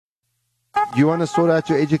You want to sort out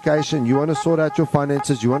your education. You want to sort out your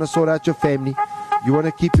finances. You want to sort out your family. You want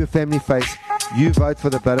to keep your family face. You vote for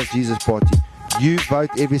the Blood of Jesus party. You vote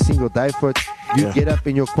every single day for it. You get up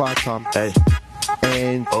in your quiet time. Hey.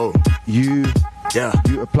 And you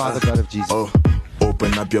apply the blood of Jesus.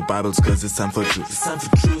 Open up your Bibles cause it's time for truth. It's time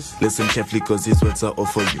for truth. Listen carefully cause these words are all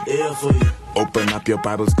for you. Yeah, for you. Open up your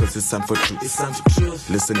Bibles cause it's time for truth. It's time for truth.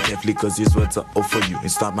 Listen carefully cause these words are all for you.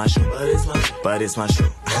 It's not my show, but it's my show. But it's my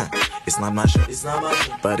show. It's not my show. It's not my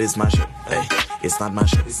show. But it's my show. Hey. It's not my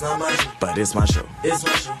show. It's not my show. But it's my show. It's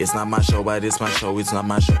my show. It's not my show, but it's my show. It's not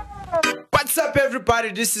my show. What's up, everybody?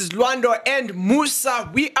 This is Lwando and Musa.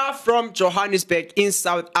 We are from Johannesburg in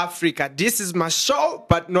South Africa. This is my show,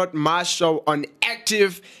 but not my show on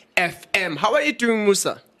Active FM. How are you doing,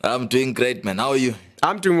 Musa? I'm doing great, man. How are you?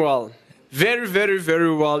 I'm doing well. Very, very,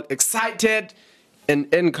 very well. Excited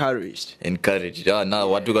and encouraged. Encouraged. Yeah, now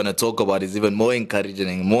what we're going to talk about is even more encouraging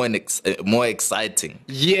and more exciting.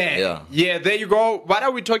 Yeah, there you go. What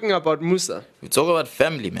are we talking about, Musa? We talk about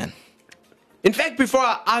family, man. In fact, before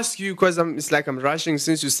I ask you, because it's like I'm rushing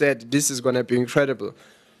since you said this is going to be incredible.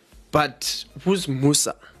 But who's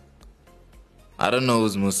Musa? I don't know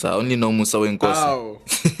who's Musa. I only know Musawenkosi. Oh.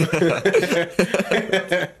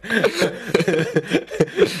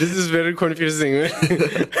 This is very confusing.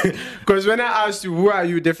 Because when I asked you, who are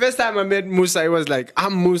you? The first time I met Musa, he was like,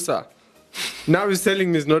 I'm Musa. Now he's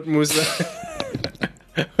telling me it's not Musa.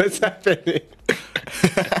 What's happening?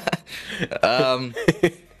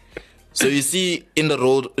 So you see, in the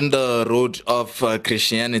road of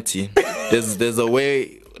Christianity, there's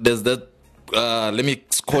that. Let me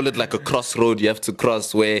call it like a crossroad you have to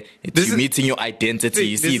cross where you're meeting your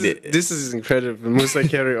identity. This is incredible. Musa,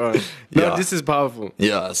 carry on. No, this is powerful.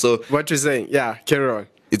 Yeah. So what you're saying, carry on.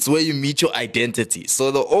 It's where you meet your identity.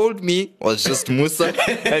 So the old me was just Musa,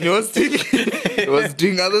 and he was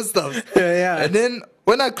doing other stuff. Yeah. And then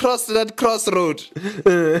when I crossed that crossroad,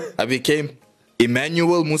 I became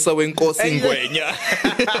Emmanuel Musawenkosi Ngwenya.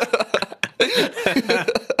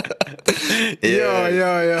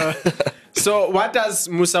 Yeah. So what does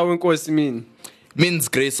Musawenkosi mean? Means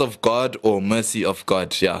grace of God or mercy of God,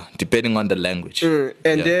 depending on the language.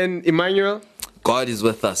 Then Emmanuel? God is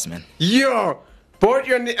with us, man. Yo,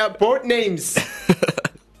 both names.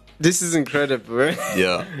 This is incredible, right?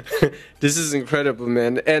 Yeah. This is incredible,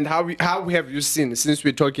 man. And how have you seen, since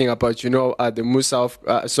we're talking about, the Musa of,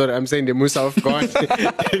 the Musa of God,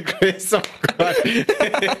 the grace of God.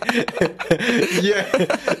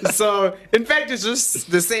 Yeah. So, in fact, it's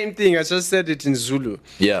just the same thing. I just said it in Zulu.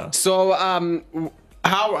 Yeah. So,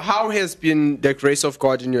 how has been the grace of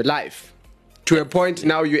God in your life? To a point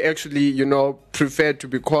now you actually, prefer to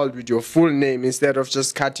be called with your full name instead of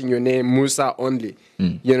just cutting your name Musa only,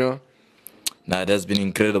 Nah, it has been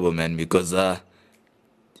incredible, man, because,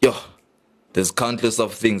 there's countless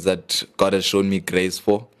of things that God has shown me grace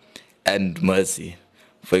for and mercy.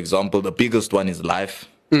 For example, the biggest one is life,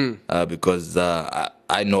 because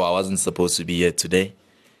I know I wasn't supposed to be here today.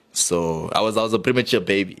 So I was a premature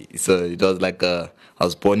baby. So it was like I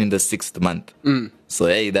was born in the 6th month. So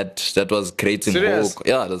that was creating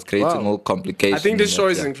whole complications. I think this show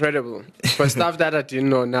is incredible. For stuff that I didn't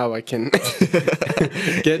know, now I can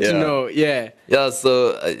get to know. Yeah.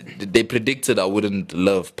 So they predicted I wouldn't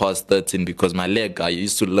live past 13 because my leg, I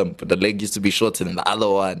used to limp. The leg used to be shorter than the other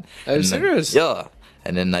one. Are you serious?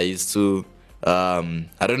 And then I used to I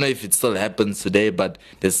don't know if it still happens today, but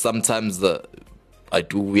there's sometimes I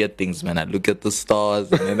do weird things, man. I look at the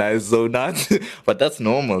stars and then I zone out. But that's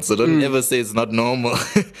normal. So don't ever say it's not normal.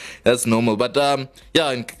 That's normal. But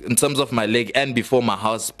in terms of my leg, and before my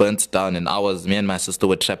house burnt down and me and my sister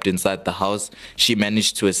were trapped inside the house, she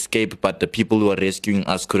managed to escape, but the people who were rescuing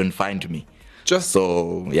us couldn't find me.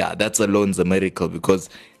 So that's alone's a miracle, because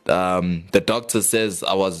the doctor says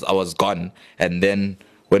I was gone, and then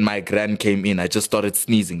when my gran came in, I just started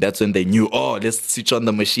sneezing. That's when they knew, let's switch on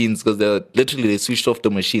the machines, because they switched off the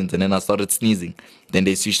machines, and then I started sneezing. Then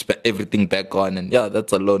they switched everything back on, and that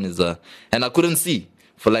alone is and I couldn't see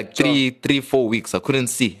for like 3-4 weeks. I couldn't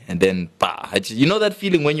see, and then you know that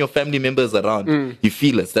feeling when your family member is around, you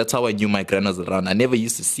feel it. That's how I knew my gran was around. I never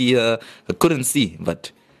used to see her. I couldn't see, but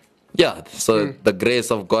so the grace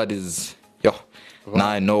of God is Wow. Now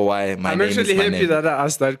I know why my name is my name. I'm actually happy that I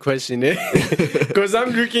asked that question, because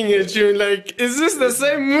I'm looking at you like, is this the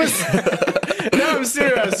same Musa? No, I'm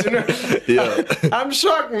serious, I'm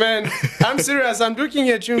shocked, man. I'm serious. I'm looking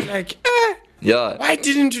at you like, why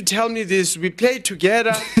didn't you tell me this? We played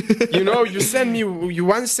together. You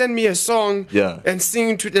once sent me a song and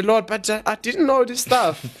sing to the Lord, but I didn't know this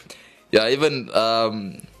stuff. Even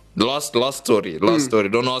Last story.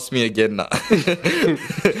 Don't ask me again now.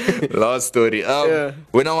 Last story.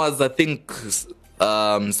 When I was, I think,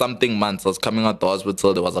 something months, I was coming out the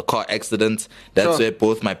hospital. There was a car accident. That's where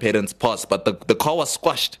both my parents passed. But the car was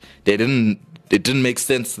squashed. It didn't make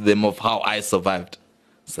sense to them of how I survived.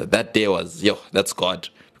 So that day was, that's God.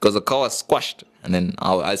 Because the car was squashed. And then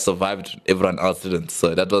I survived. Everyone else didn't.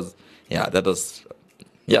 So that's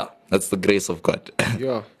the grace of God.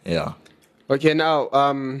 Yeah. Okay, now,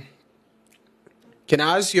 can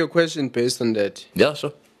I ask you a question based on that? Yeah,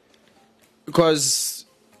 sure. Because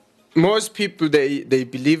most people, they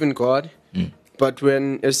believe in God, but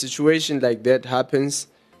when a situation like that happens,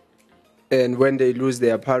 and when they lose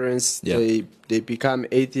their parents, they become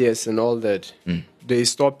atheists and all that. They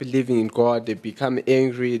stop believing in God, they become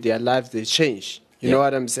angry, their lives, they change. You know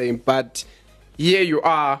what I'm saying? But here you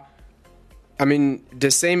are, I mean,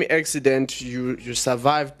 the same accident, you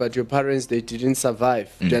survived, but your parents, they didn't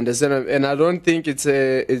survive. Do you understand? And I don't think it's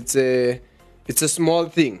a small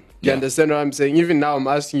thing. Do you understand what I'm saying? Even now I'm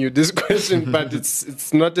asking you this question, but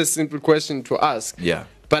it's not a simple question to ask. Yeah.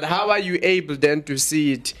 But how are you able then to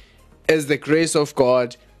see it as the grace of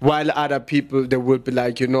God, while other people, they will be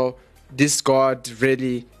like, this God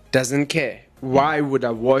really doesn't care. Why would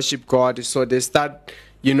I worship God? So they start,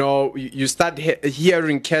 you start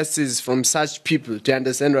hearing cases from such people. Do you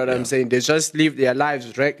understand what I'm saying? They just live their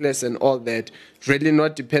lives reckless and all that, really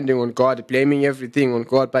not depending on God, blaming everything on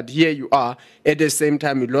God. But here you are, at the same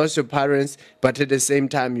time you lost your parents, but at the same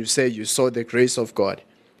time you say you saw the grace of God.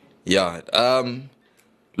 Yeah.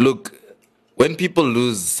 Look, when people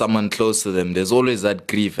lose someone close to them, there's always that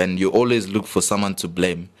grief, and you always look for someone to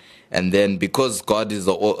blame. And then because God is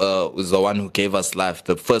the one who gave us life,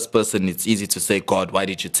 the first person, it's easy to say, God, why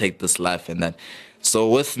did you take this life? And that. So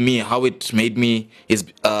with me, how it made me is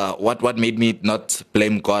what made me not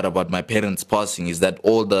blame God about my parents passing is that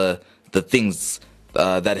all the things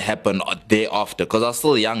that happened thereafter, because I was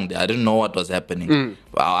still young there, I didn't know what was happening.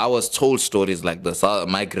 I was told stories like this.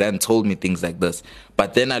 My grand told me things like this.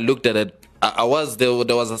 But then I looked at it. There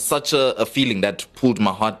was such a feeling that pulled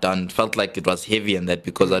my heart down. Felt like it was heavy, and that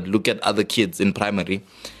because I'd look at other kids in primary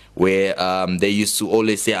where they used to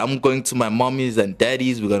always say, I'm going to my mommy's and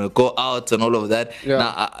daddy's, we're going to go out and all of that.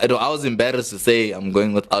 Now, I was embarrassed to say I'm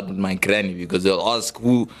going out with my granny, because they'll ask,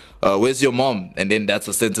 where's your mom? And then that's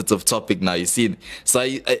a sensitive topic now, you see. So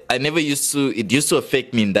I never it used to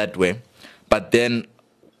affect me in that way. But then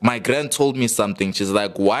my grand told me something. She's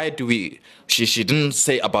like, why do we... She didn't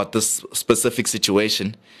say about this specific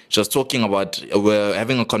situation. She was talking about... We're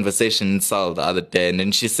having a conversation in Sal the other day. And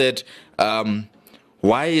then she said,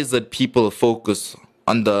 why is it people focus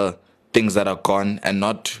on the things that are gone and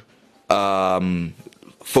not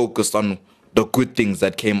focused on the good things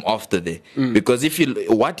that came after there? Because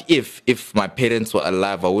what if my parents were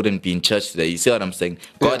alive, I wouldn't be in church today. You see what I'm saying?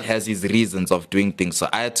 God has his reasons of doing things. So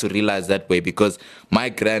I had to realize that way, because my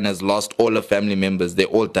gran has lost all her family members. They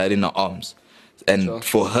all died in her arms. And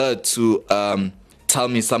for her to tell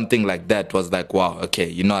me something like that was like, wow, okay,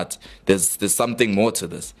 you know what? There's something more to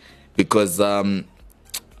this. Because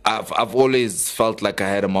I've always felt like I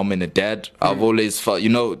had a mom and a dad. I've always felt,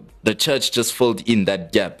 the church just filled in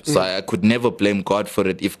that gap. So I could never blame God for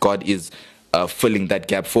it if God is filling that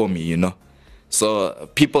gap for me, So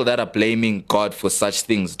people that are blaming God for such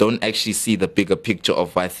things don't actually see the bigger picture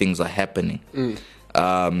of why things are happening.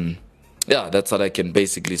 That's what I can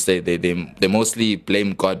basically say. They mostly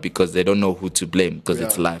blame God because they don't know who to blame, because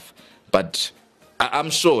it's life. But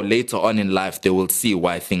I'm sure later on in life they will see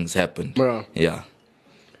why things happened. Yeah.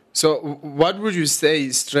 So what would you say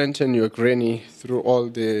strengthened your granny through all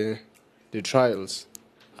the trials?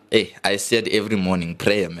 Hey, I see it every morning,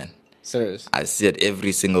 prayer, man. Serious? I see it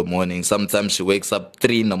every single morning. Sometimes she wakes up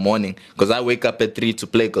 3 in the morning, because I wake up at 3 to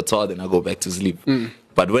play guitar, then I go back to sleep.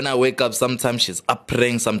 But when I wake up, sometimes she's up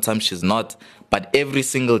praying, sometimes she's not. But every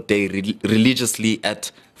single day, religiously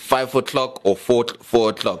at 5 o'clock or 4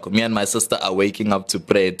 o'clock, me and my sister are waking up to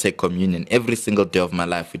pray and take communion. Every single day of my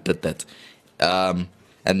life, we did that.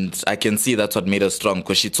 And I can see that's what made her strong,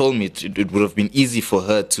 because she told me it would have been easy for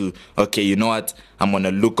her to, okay, you know what, I'm going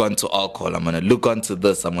to look onto alcohol, I'm going to look onto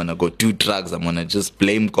this, I'm going to go do drugs, I'm going to just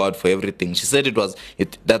blame God for everything. She said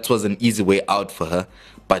that was an easy way out for her,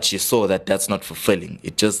 but she saw that that's not fulfilling.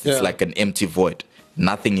 It's like an empty void.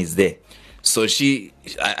 Nothing is there. So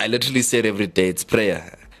I literally said every day, it's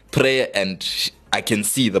prayer, and I can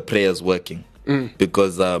see the prayers working.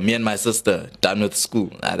 Because me and my sister, done with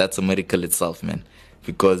school, that's a miracle itself, man.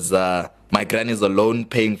 Because my granny's alone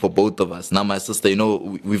paying for both of us. Now my sister,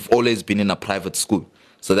 we've always been in a private school.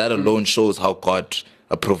 So that alone shows how God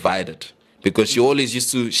provided. because she always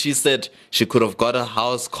used to, she said she could have got a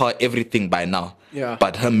house, car, everything by now. Yeah.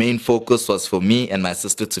 But her main focus was for me and my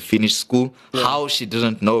sister to finish school. Yeah. How, she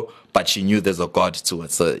didn't know, but she knew there's a God to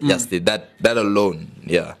it. So yes, that alone,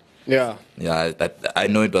 yeah. Yeah. Yeah, I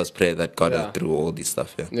know it was prayer that got Yeah. her through all this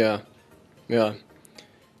stuff. Yeah. Yeah. Yeah.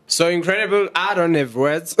 So incredible. I don't have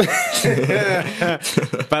words, but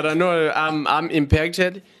I know I'm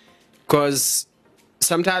impacted because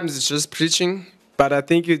sometimes it's just preaching. But I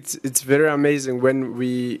think it's very amazing when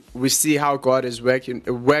we see how God has worked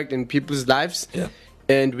in people's lives. Yeah.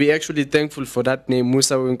 And we're actually thankful for that name,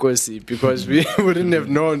 Musawenkosi, because we wouldn't have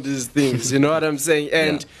known these things. You know what I'm saying?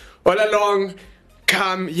 And all along,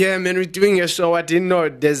 man, we're doing a show. I didn't know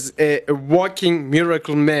there's a walking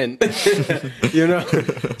miracle man. You know?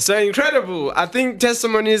 So incredible. I think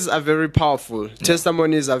testimonies are very powerful.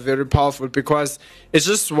 Testimonies are very powerful because it's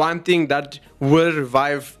just one thing that will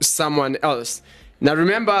revive someone else. Now,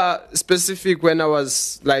 remember specific when I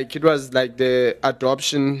was like, it was like the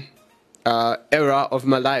adoption era of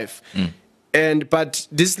my life. But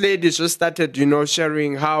this lady just started,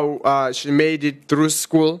 sharing how she made it through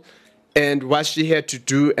school and what she had to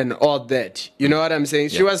do and all that. You know what I'm saying?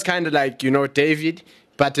 She was kind of like, David,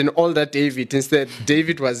 but an older David. Instead,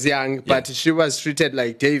 David was young, but she was treated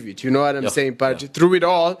like David. You know what I'm saying? But through it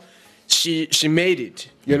all, she made it.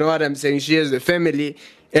 You know what I'm saying? She has a family.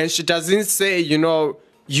 And she doesn't say,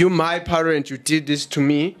 you my parent, you did this to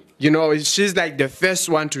me. She's like the first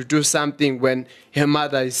one to do something when her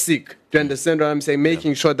mother is sick. Do you understand what I'm saying?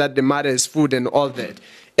 Making sure that the mother has food and all that.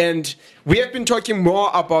 And we have been talking more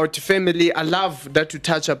about family. I love that you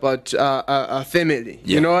touch about family.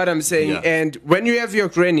 You know what I'm saying? And when you have your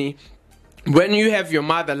granny, when you have your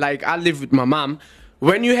mother, like I live with my mom,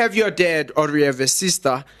 when you have your dad or you have a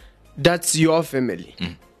sister, that's your family.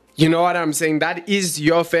 You know what I'm saying? That is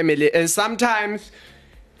your family. And sometimes,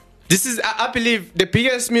 this is, I believe, the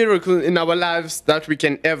biggest miracle in our lives that we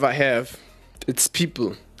can ever have. It's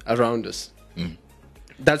people around us.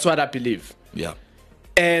 That's what I believe. Yeah.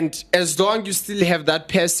 And as long as you still have that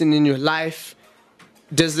person in your life,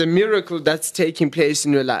 there's a miracle that's taking place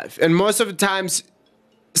in your life. And most of the times,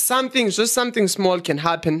 just something small can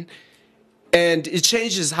happen, and it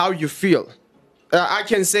changes how you feel. I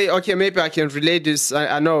can say, okay, maybe I can relate this.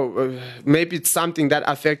 I know maybe it's something that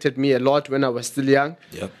affected me a lot when I was still young.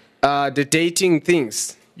 The dating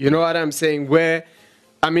things, you know what I'm saying? Where,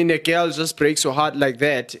 a girl just breaks your heart like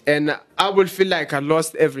that, and I will feel like I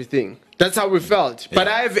lost everything. That's how we felt. But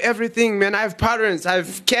I have everything, man. I have parents. I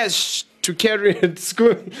have cash to carry at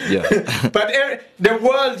school. But the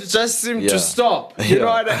world just seemed to stop. You know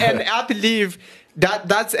what? And I believe that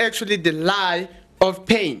that's actually the lie of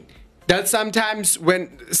pain. That sometimes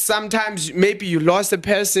maybe you lost a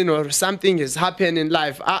person or something has happened in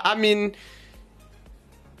life.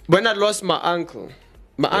 When I lost my uncle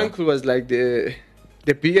was like the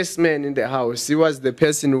biggest man in the house. He was the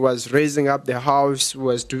person who was raising up the house, who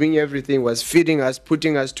was doing everything, was feeding us,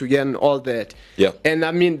 putting us together and all that. And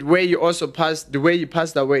the way he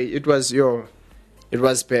passed away, it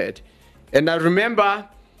was bad. And I remember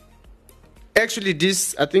actually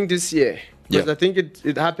this year, because I think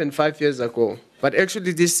it happened 5 years ago. But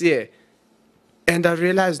actually this year, and I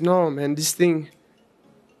realized, no, man, this thing,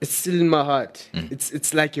 it's still in my heart.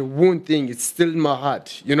 It's like a wound thing. It's still in my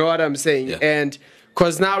heart. You know what I'm saying? And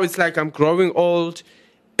because now it's like I'm growing old,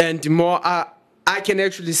 and the more I can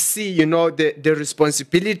actually see, the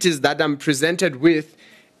responsibilities that I'm presented with.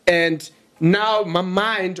 And now my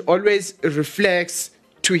mind always reflects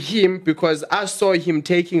to him because I saw him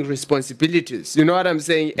taking responsibilities. You know what I'm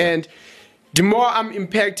saying? And the more I'm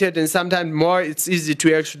impacted, and sometimes more it's easy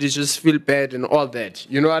to actually just feel bad and all that.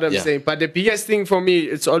 You know what I'm saying? But the biggest thing for me,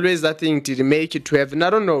 it's always that thing, did he make it to heaven? I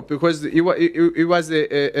don't know, because it was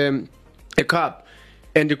a cop,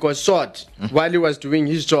 and it got shot while he was doing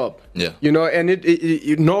his job.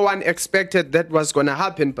 And no one expected that was going to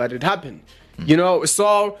happen, but it happened.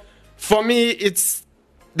 So for me, it's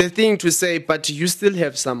the thing to say, but you still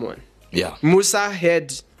have someone. Musa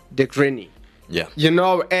had the granny.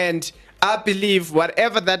 And I believe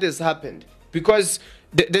whatever that has happened, because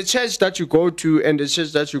the church that you go to and the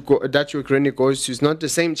church that your granny goes to is not the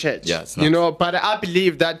same church. It's not. But I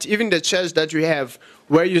believe that even the church that you have,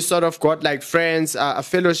 where you sort of got like friends, a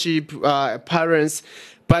fellowship, parents.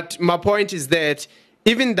 But my point is that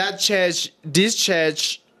even that church, this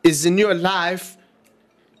church is in your life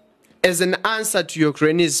as an answer to your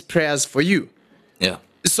granny's prayers for you.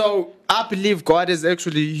 So I believe God has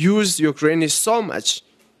actually used your granny so much.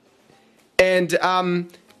 And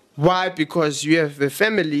why? Because you have a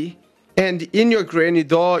family And in your granny,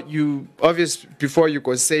 though you obviously before you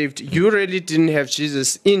got saved, you really didn't have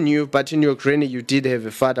Jesus in you, but in your granny you did have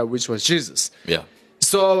a father, which was Jesus. Yeah.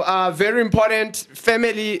 So very important.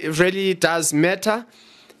 Family really does matter,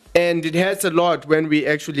 and it hurts a lot when we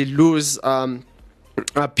actually lose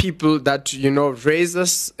people that raise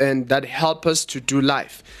us and that help us to do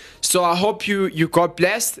life. So I hope you got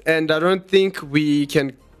blessed, and I don't think we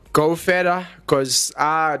can go further because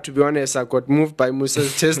to be honest, I got moved by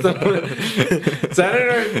Musa's testimony. So I don't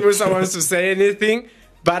know if Musa wants to say anything,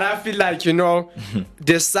 but I feel like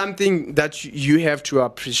there's something that you have to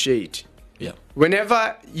appreciate. Yeah.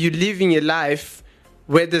 Whenever you're living a life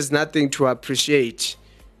where there's nothing to appreciate,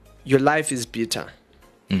 your life is bitter.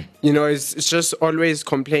 It's just always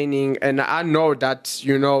complaining. And I know that,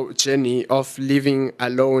 journey of living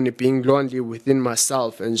alone, being lonely within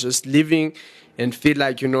myself and just living and feel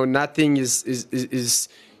like, nothing is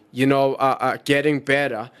getting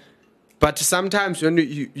better. But sometimes when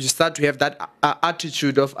you start to have that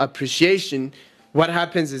attitude of appreciation, what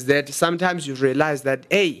happens is that sometimes you realize that,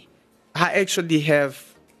 hey, I actually have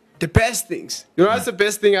the best things. That's the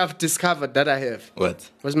best thing I've discovered that I have.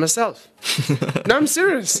 What? Was myself. No, I'm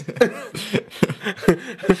serious.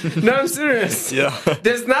 No, I'm serious. Yeah.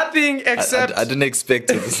 There's nothing except... I didn't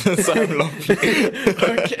expect it, so I'm laughing.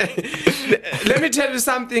 Okay. Let me tell you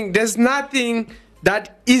something. There's nothing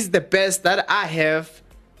that is the best that I have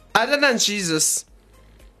other than Jesus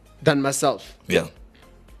than myself. Yeah.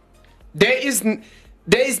 There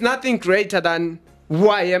is nothing greater than who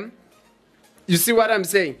I am. You see what I'm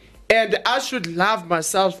saying? And I should love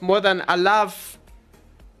myself more than I love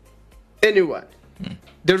anyone.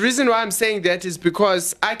 The reason why I'm saying that is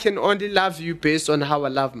because I can only love you based on how I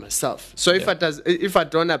love myself. So if I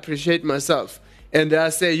don't appreciate myself and I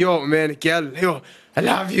say, yo, man, girl, yo, I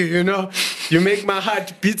love you, you make my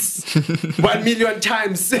heart beats 1 million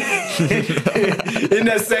times in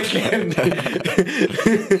a second.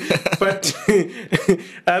 But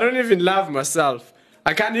I don't even love myself.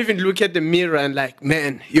 I can't even look at the mirror and like,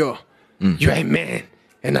 man, you're a man,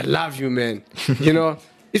 and I love you, man.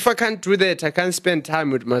 If I can't do that, I can't spend time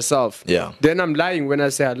with myself. Yeah. Then I'm lying when I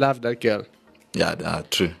say I love that girl. Yeah,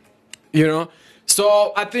 true.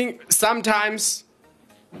 So I think sometimes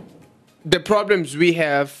the problems we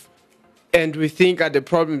have and we think are the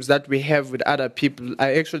problems that we have with other people are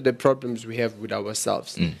actually the problems we have with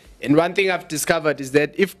ourselves. And one thing I've discovered is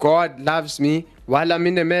that if God loves me while I'm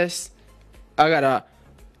in a mess, I gotta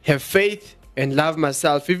have faith and love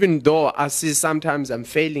myself, even though I see sometimes I'm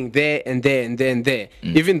failing there and there and there and there.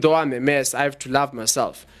 Even though I'm a mess, I have to love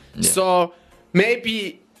myself. Yeah. So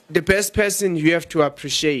maybe the best person you have to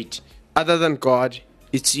appreciate other than God,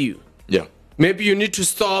 it's you. Yeah. Maybe you need to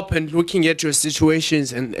stop and looking at your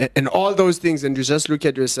situations and all those things, and you just look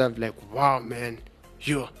at yourself like, wow, man,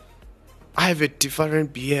 I have a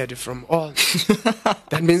different beard from all.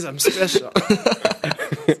 That means I'm special.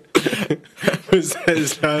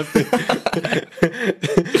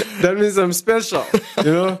 That means I'm special,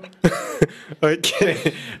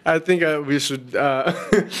 Okay, I think we should,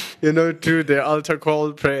 do the altar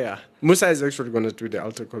call prayer. Musa is actually going to do the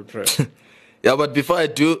altar call prayer. Yeah, but before I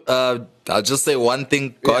do, I'll just say one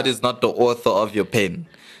thing. God is not the author of your pain.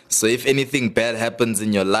 So if anything bad happens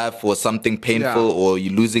in your life or something painful or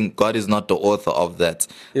you're losing, God is not the author of that.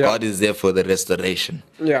 Yeah. God is there for the restoration.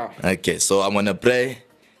 Yeah. Okay, so I'm going to pray.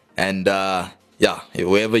 And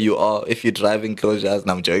wherever you are, if you're driving, close your eyes.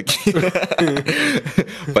 No, I'm joking.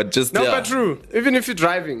 But just... No, but true. Even if you're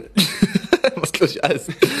driving. Must close your eyes.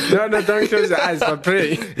 No, don't close your eyes, but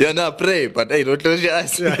pray. Yeah, no, pray, but hey, don't close your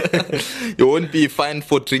eyes. Yeah. You won't be fined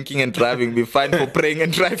for drinking and driving. Be fined for praying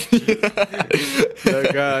and driving.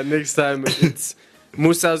 Next time it's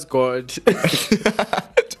Musa's God.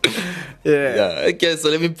 Yeah. Okay, so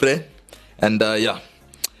let me pray. And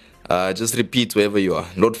just repeat wherever you are.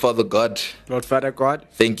 Lord Father God. Lord Father God.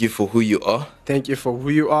 Thank you for who you are. Thank you for who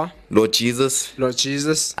you are. Lord Jesus. Lord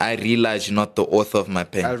Jesus. I realize you're not the author of my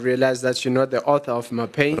pain. I realize that you're not the author of my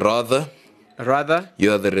pain. Rather,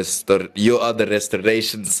 you are the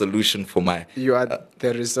restoration solution for my... You are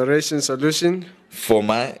the restoration solution for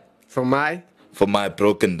my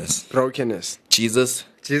brokenness. Jesus,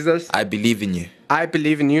 I believe in you. I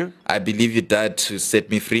believe in you. I believe you died to set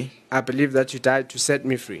me free. I believe that you died to set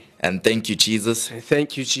me free. And thank you, Jesus. And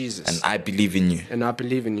thank you, Jesus. And I believe in you. And I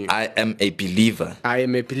believe in you. I am a believer. I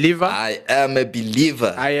am a believer. I am a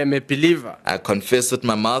believer. I am a believer. I confess with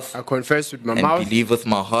my mouth. I confess with my mouth. And believe with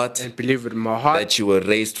my heart. And believe with my heart. That you were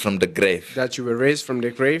raised from the grave. That you were raised from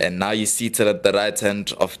the grave. And now you're seated at the right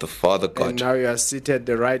hand of the Father God. And now you are seated at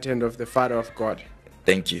the right hand of the Father of God.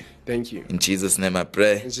 Thank you. Thank you. In Jesus' name I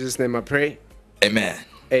pray. In Jesus' name I pray. Amen.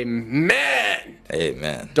 Amen.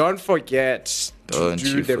 Amen. Don't forget Don't to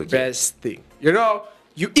do you the forget. best thing. You know,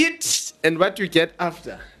 you eat and what you get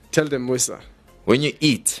after. Tell them, Musa. When you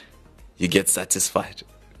eat, you get satisfied.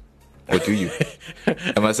 Or do you?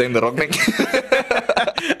 Am I saying the wrong thing?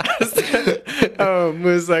 Oh,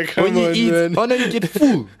 Musa, come When you on, eat, man. oh no, you get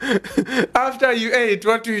full. After you ate,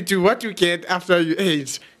 what do you do? What you get after you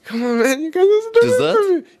ate? Come on, man. You guys listen to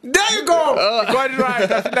Dessert? me. There you go. You got it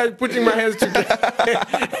right. I feel like putting my hands together.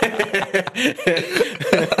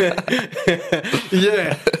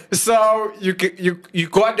 Yeah. So you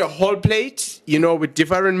got the whole plate, you know, with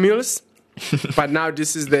different meals. But now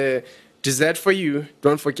this is the dessert for you.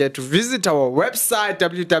 Don't forget to visit our website,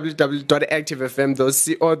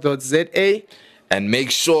 www.activefm.co.za. And make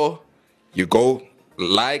sure you go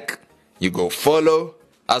like, you go follow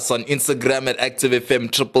us on Instagram at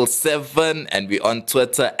ActiveFM777, and we on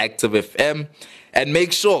Twitter, ActiveFM. And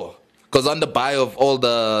make sure, because on the bio of all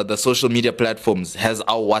the social media platforms has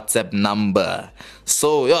our WhatsApp number.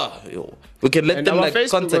 So yeah, we can let And them our like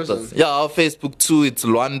Facebook contact also. us. Yeah, our Facebook too. It's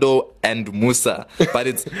Lwando and Musa, but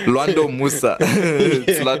it's Lwando Musa.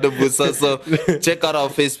 It's Lwando Musa. So check out our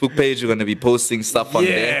Facebook page. We're gonna be posting stuff on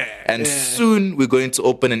there, and soon we're going to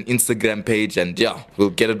open an Instagram page, and yeah, we'll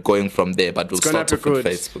get it going from there. But we'll gonna start be off with good.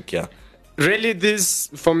 Facebook. Yeah. Really, this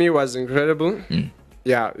for me was incredible.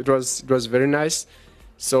 Yeah, it was very nice.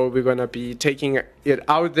 So we're gonna be taking it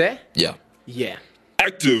out there. Yeah. Yeah.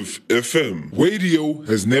 Active FM. Radio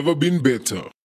has never been better.